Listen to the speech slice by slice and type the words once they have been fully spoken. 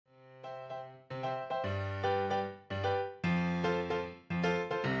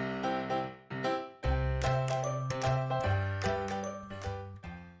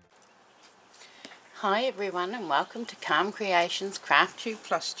Hi everyone and welcome to Calm Creations Crafty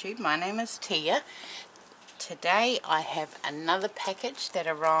Flosstube. My name is Tia. Today I have another package that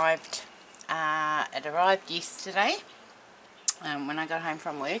arrived. It arrived yesterday. When I got home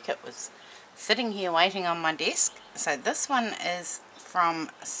from work it was sitting here waiting on my desk. So this one is from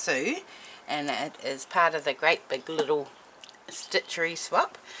Sue and it is part of the Great Big Little Stitchery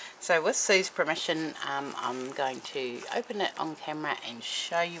swap. So with Sue's permission I'm going to open it on camera and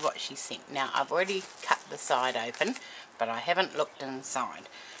show you what she sent. Now I've already cut the side open but I haven't looked inside,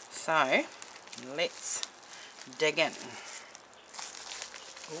 so let's dig in.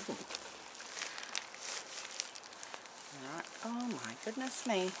 Ooh. Right. Oh my goodness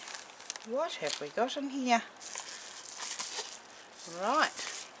me, what have we got in here?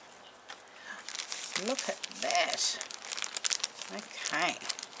 Right, look at that. Okay,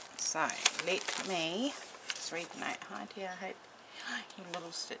 so let me just read the note. Hi dear, I hope you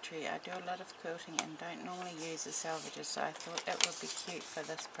little Stitchery. I do a lot of quilting and don't normally use the salvages, so I thought it would be cute for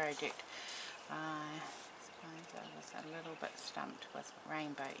this project. I suppose I was a little bit stumped with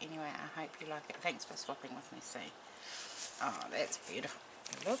rainbow. Anyway, I hope you like it. Thanks for swapping with me, Sue. Oh, that's beautiful.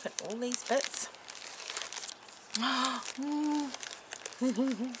 Look at all these bits.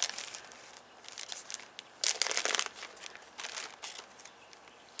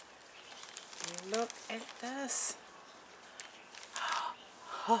 Look at this.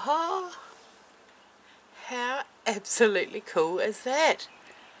 Oh, how absolutely cool is that?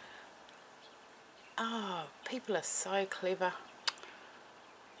 Oh, people are so clever.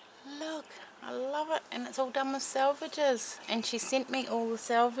 Look, I love it, and it's all done with salvages, and she sent me all the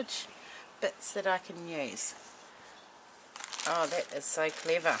salvage bits that I can use. Oh, that is so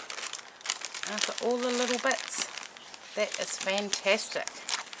clever. And for all the little bits, that is fantastic.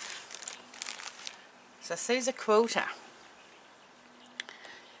 So Sue's a quilter.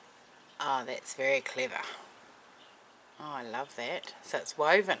 Oh, that's very clever. Oh, I love that. So it's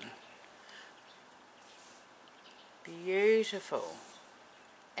woven. Beautiful.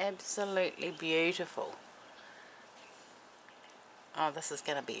 Absolutely beautiful. Oh, this is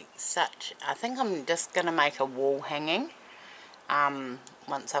going to be such... I think I'm just going to make a wall hanging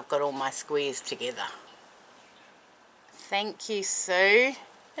once I've got all my squares together. Thank you, Sue.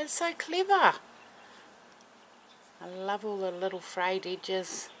 It's so clever. I love all the little frayed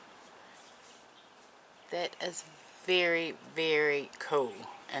edges. That is very, very cool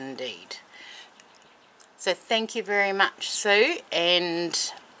indeed. So thank you very much, Sue, and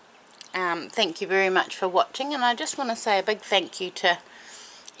thank you very much for watching. And I just want to say a big thank you to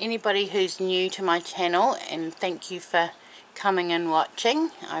anybody who's new to my channel, and thank you for coming and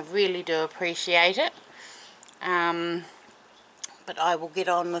watching. I really do appreciate it. But I will get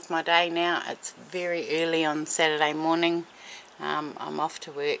on with my day now. It's very early on Saturday morning. I'm off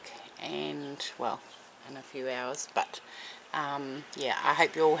to work, and well, in a few hours, but yeah, I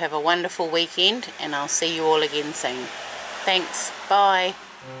hope you all have a wonderful weekend, and I'll see you all again soon. Thanks, bye.